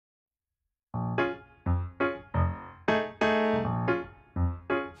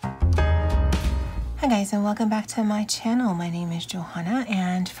Hi guys, and welcome back to my channel. My name is Johanna,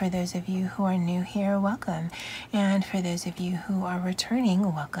 and for those of you who are new here, welcome. And for those of you who are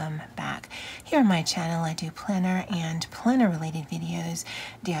returning, welcome back. Here on my channel, I do planner and planner related videos,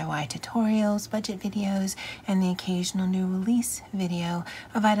 DIY tutorials, budget videos, and the occasional new release video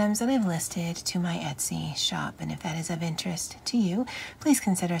of items that I've listed to my Etsy shop. And if that is of interest to you, please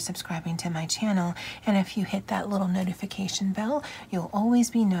consider subscribing to my channel. And if you hit that little notification bell, you'll always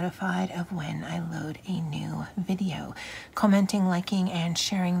be notified of when I load a new video. Commenting, liking, and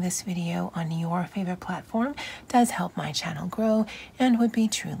sharing this video on your favorite platform does help my channel grow and would be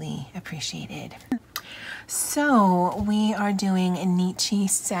truly appreciated. So we are doing a Nichi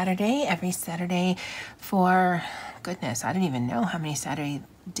Saturday every Saturday for, goodness, I don't even know how many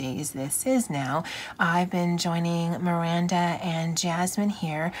Saturdays this is now. I've been joining Miranda and Jasmine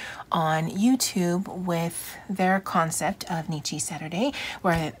here on YouTube with their concept of Nichi Saturday,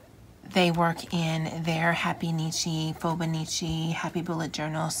 where they work in their Happynichi, Homebody, Happy Bullet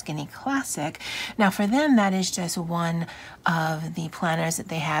Journal, Skinny Classic. Now for them, that is just one of the planners that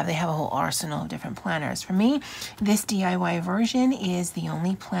they have. They have a whole arsenal of different planners. For me, this DIY version is the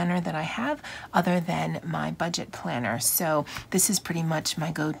only planner that I have other than my budget planner. So this is pretty much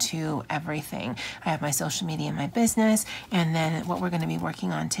my go-to everything. I have my social media and my business, and then what we're going to be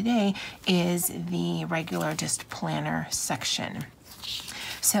working on today is the regular just planner section.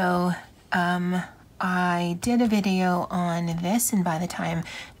 So I did a video on this, and by the time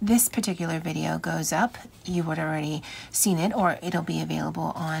this particular video goes up, you would already seen it, or it'll be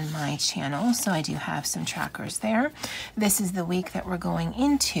available on my channel. So I do have some trackers there. This is the week that we're going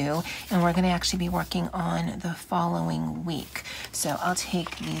into, and we're going to actually be working on the following week. So I'll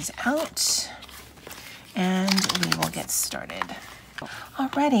take these out and we will get started.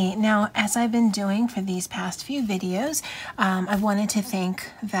 Alrighty, now as I've been doing for these past few videos, I wanted to thank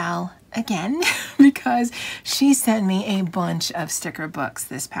Val again because she sent me a bunch of sticker books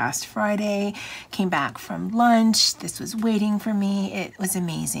this past Friday. Came back from lunch, this was waiting for me, it was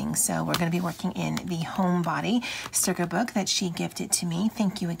amazing. So we're going to be working in the Homebody sticker book that she gifted to me.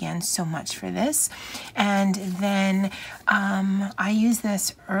 Thank you again so much for this. And then I used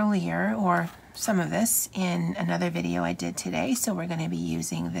this earlier, or some of this, in another video I did today, so we're going to be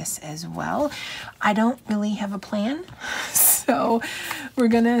using this as well. I don't really have a plan, so we're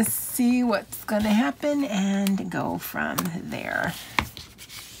going to see what's going to happen and go from there.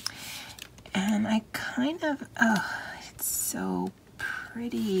 And I kind of, oh, it's so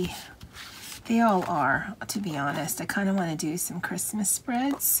pretty. They all are, to be honest. I kind of want to do some Christmas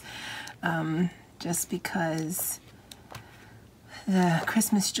spreads, just because the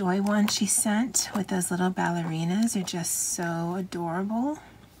Christmas Joy one she sent with those little ballerinas are just so adorable.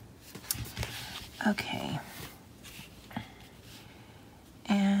 Okay.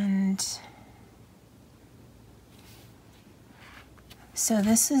 And so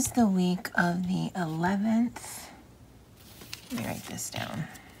this is the week of the 11th. Let me write this down.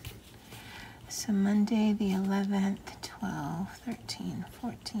 So Monday the 11th, 12, 13,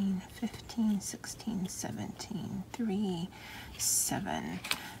 14, 15, 16, 17, 3, 7.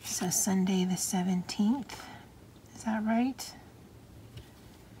 So Sunday the 17th, is that right?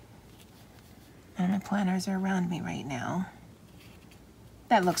 And my planners are around me right now.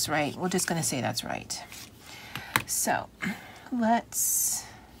 That looks right. We're just going to say that's right. So let's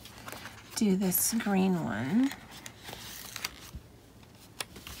do this green one.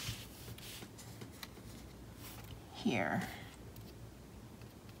 Here.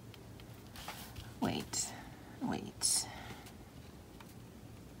 Wait.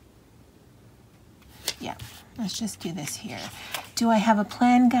 Yeah, let's just do this here. Do I have a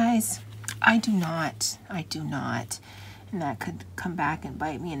plan, guys? I do not. I do not. And that could come back and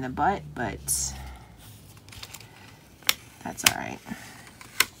bite me in the butt, but that's all right.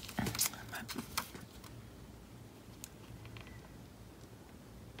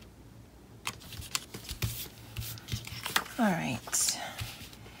 All right.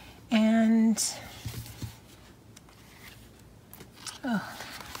 And oh,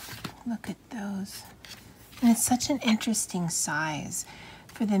 look at those. And it's such an interesting size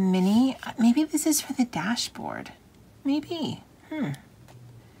for the mini. Maybe this is for the dashboard. Maybe.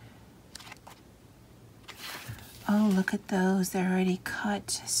 Oh, look at those. They're already cut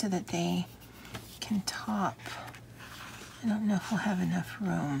so that they can top. I don't know if we'll have enough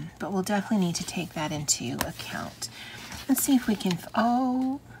room, but we'll definitely need to take that into account. Let's see if we can,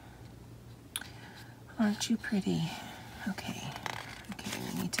 oh, aren't you pretty? Okay,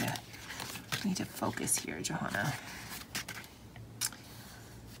 we need to focus here, Johanna.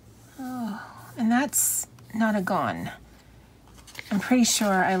 Oh, and that's not a gun. I'm pretty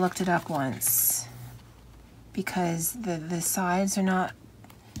sure I looked it up once. because the sides are not,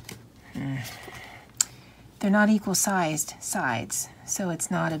 they're not equal sized sides. So it's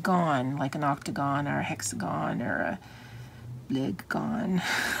not a gon, like an octagon or a hexagon or a polygon.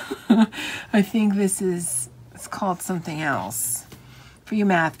 I think it's called something else. For you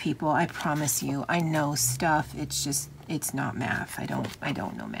math people, I promise you, I know stuff. It's just, it's not math. I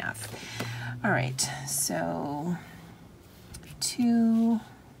don't know math. All right, so 2,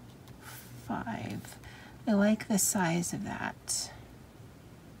 5. I like the size of that.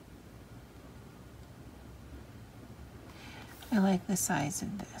 I like the size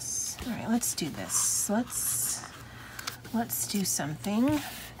of this. All right, let's do this. Let's do something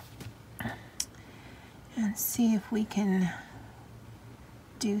and see if we can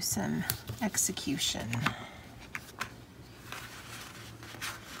do some execution.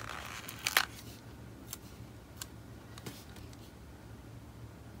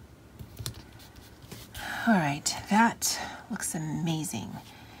 All right, that looks amazing.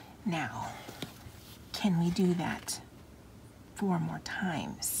 Now, can we do that 4 more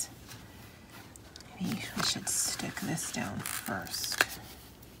times? Maybe we should stick this down first.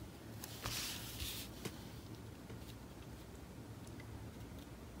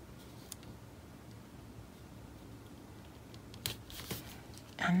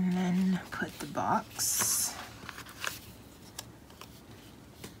 And then put the box.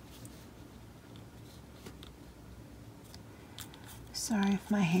 Sorry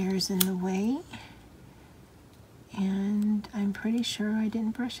if my hair is in the way. And I'm pretty sure I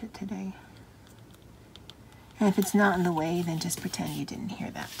didn't brush it today. And if it's not in the way, then just pretend you didn't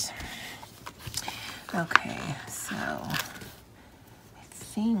hear that. Okay, so I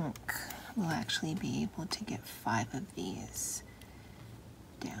think we'll actually be able to get 5 of these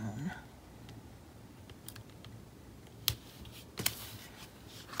down.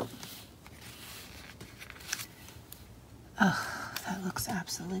 Oh, that looks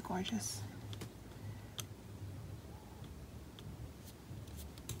absolutely gorgeous.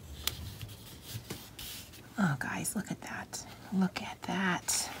 Oh, guys, look at that. Look at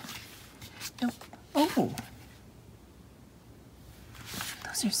that. Nope. Oh,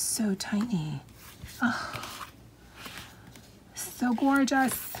 those are so tiny. Oh, so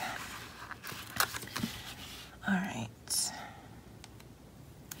gorgeous. All right.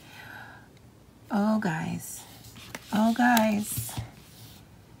 Oh, guys. Oh, guys.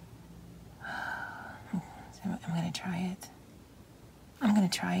 I'm going to try it. I'm going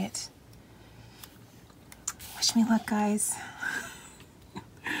to try it. Wish me luck, guys.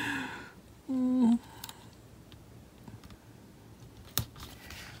 And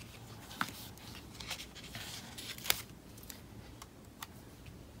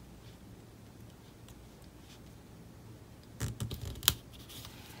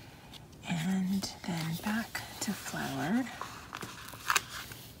then back to flour.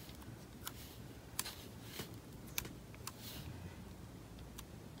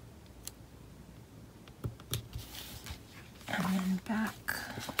 And then back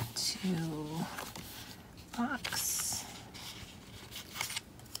to box.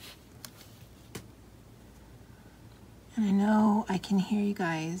 And I know I can hear you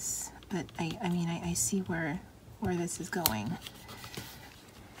guys, but I mean, I see where this is going.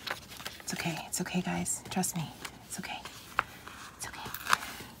 It's okay, guys. Trust me. It's okay. It's okay.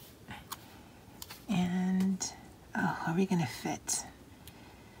 And, oh, are we gonna fit?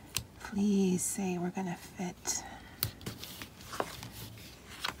 Please say we're gonna fit.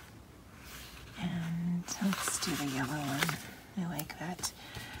 And let's do the yellow one. I like that.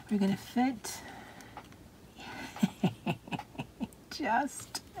 We're gonna fit.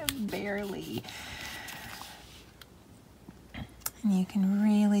 Just barely. And you can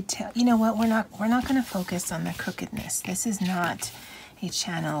really tell, you know what, we're not going to focus on the crookedness. This is not a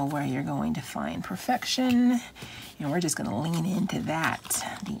channel where you're going to find perfection, and we're just going to lean into that,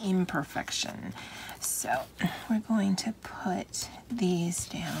 the imperfection. So we're going to put these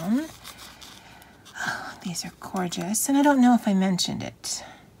down. Oh, these are gorgeous, and I don't know if I mentioned it.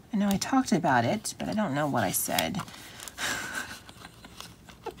 I know I talked about it, but I don't know what I said.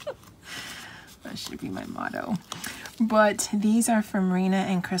 That should be my motto. But these are from Rena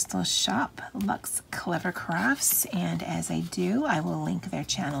and Crystal's shop, Luxe Clever Crafts, and as I do, I will link their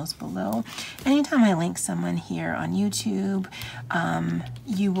channels below. Anytime I link someone here on YouTube,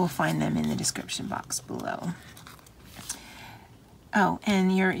 you will find them in the description box below. Oh,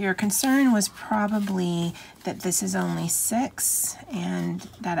 and your concern was probably that this is only 6, and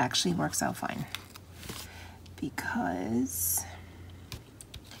that actually works out fine. Because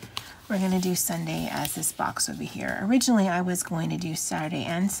we're going to do Sunday as this box over here. Originally, I was going to do Saturday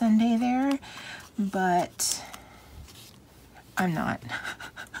and Sunday there, but I'm not.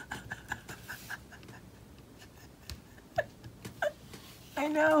 I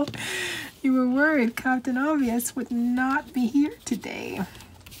know. You were worried Captain Obvious would not be here today.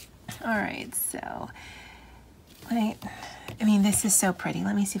 All right, so, I mean, this is so pretty.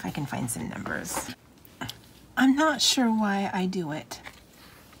 Let me see if I can find some numbers. I'm not sure why I do it.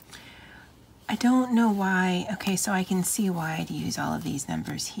 I don't know why. Okay, so I can see why I'd use all of these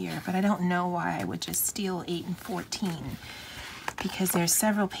numbers here, but I don't know why I would just steal 8 and 14, because there's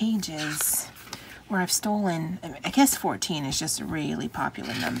several pages where I've stolen. I guess 14 is just a really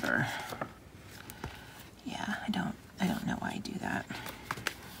popular number. Yeah, I don't know why I do that.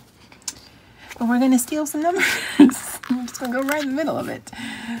 But we're gonna steal some numbers. I'm just gonna go right in the middle of it.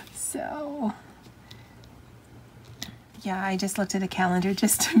 So, yeah, I just looked at a calendar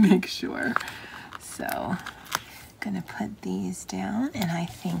just to make sure. So, gonna put these down, and I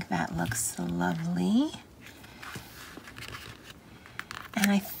think that looks lovely. And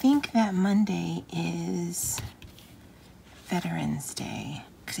I think that Monday is Veterans Day,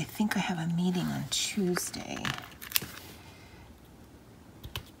 because I think I have a meeting on Tuesday.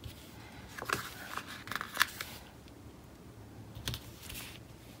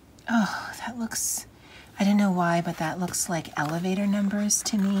 Oh, that looks, I don't know why, but that looks like elevator numbers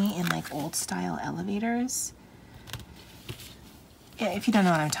to me, in like old style elevators. Yeah, if you don't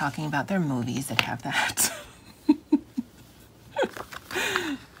know what I'm talking about, there are movies that have that.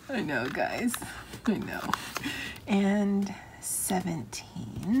 I know, guys, I know. And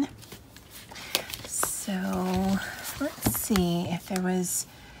 17. So let's see if there was,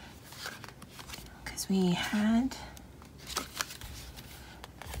 because we had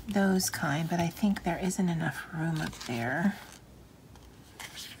those kind, but I think there isn't enough room up there.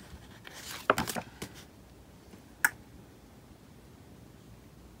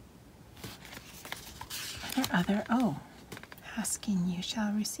 Are there other, oh, asking you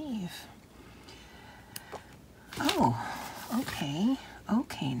shall receive. Oh, okay,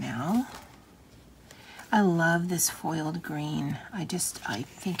 okay now. I love this foiled green. I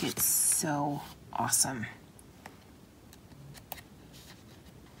think it's so awesome.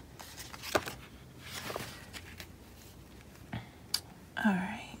 All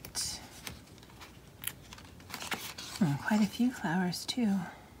right. Quite a few flowers too.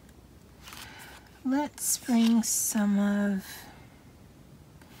 Let's bring some of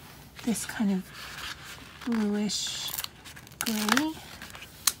this kind of bluish gray.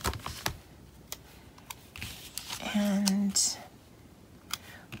 And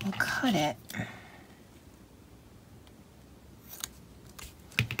we'll cut it.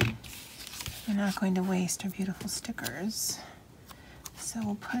 We're not going to waste our beautiful stickers. So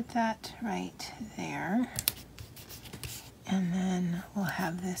we'll put that right there. And then we'll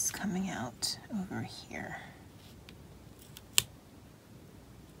have this coming out over here.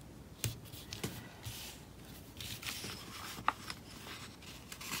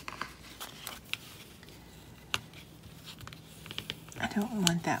 I don't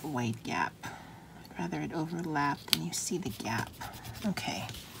want that white gap. I'd rather it overlapped and you see the gap. Okay,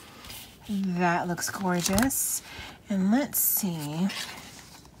 that looks gorgeous. And let's see.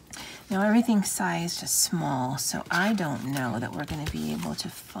 Now everything's sized small, so I don't know that we're going to be able to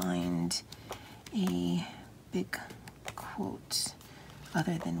find a big quote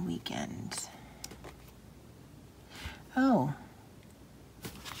other than weekend. Oh.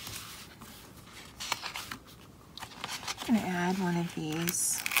 I'm going to add one of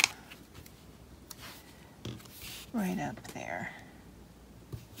these right up there.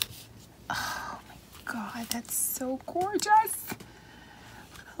 Oh my God, that's so gorgeous.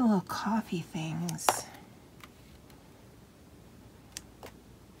 Look at the little coffee things.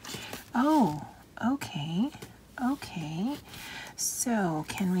 Oh, okay, okay. So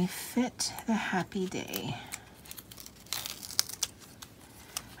can we fit the happy day?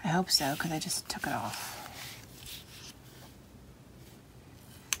 I hope so, because I just took it off.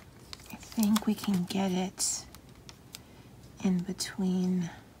 I think we can get it in between.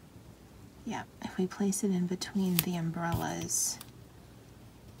 Yeah, if we place it in between the umbrellas.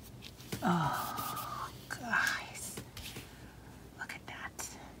 Oh, guys, look at that.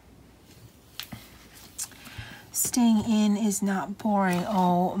 Staying in is not boring.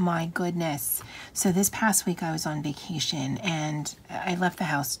 Oh my goodness. So this past week I was on vacation and I left the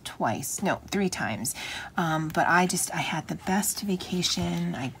house twice, no, 3 times. But I had the best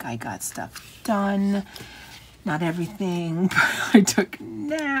vacation. I got stuff done. Not everything, but I took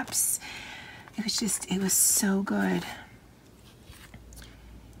naps. It was so good.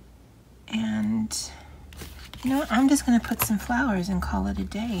 And you know what? I'm just gonna put some flowers and call it a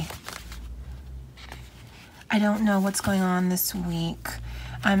day. I don't know what's going on this week.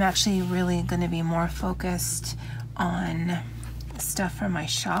 I'm actually really going to be more focused on stuff for my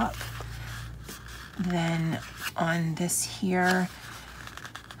shop than on this here.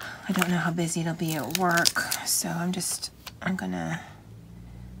 I don't know how busy it'll be at work, so I'm gonna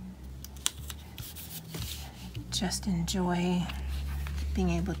just enjoy being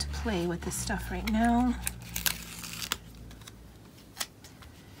able to play with this stuff right now.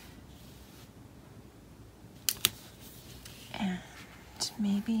 And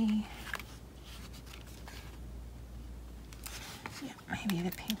maybe, yeah, maybe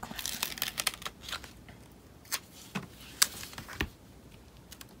the pink one.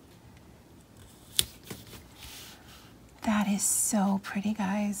 That is so pretty,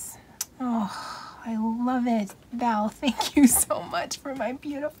 guys. Oh, I love it. Val, thank you so much for my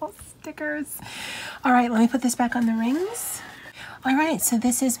beautiful stickers. All right, let me put this back on the rings. All right, so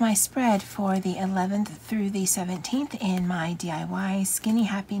this is my spread for the 11th through the 17th in my DIY Skinny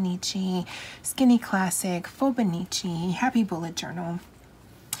Happynichi, Skinny Classic, Homebody, Happy Bullet Journal.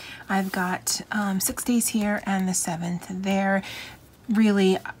 I've got 6 days here and the 7th there.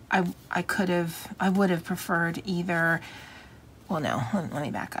 Really, I would have preferred either, well, no, let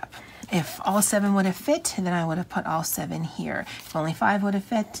me back up. If all 7 would have fit, then I would have put all 7 here. If only 5 would have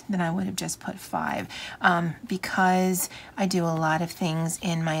fit, then I would have just put 5. Because I do a lot of things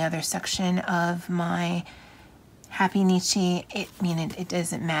in my other section of my Happynichi, it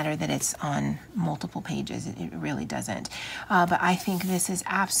doesn't matter that it's on multiple pages. It really doesn't. But I think this is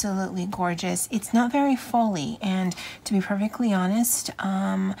absolutely gorgeous. It's not very folly, and to be perfectly honest,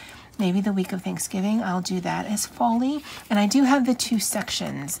 maybe the week of Thanksgiving I'll do that as folly. And I do have the 2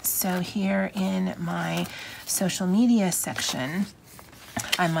 sections. So here in my social media section,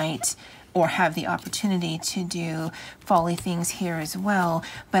 I might or have the opportunity to do folly things here as well.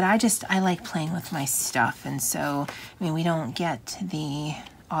 But I like playing with my stuff. And so, I mean, we don't get the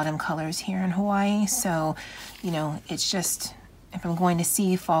autumn colors here in Hawaii. So, you know, it's just, if I'm going to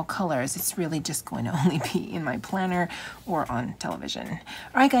see fall colors, it's really just going to only be in my planner or on television. All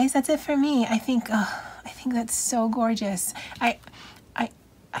right, guys, that's it for me. I think that's so gorgeous. I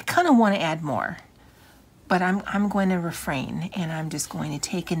kind of want to add more, but I'm going to refrain, and I'm just going to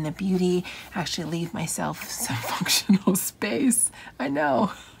take in the beauty, actually leave myself some functional space. I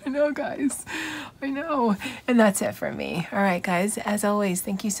know, guys, I know. And that's it for me. All right, guys, as always,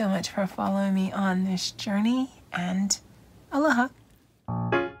 thank you so much for following me on this journey, and aloha.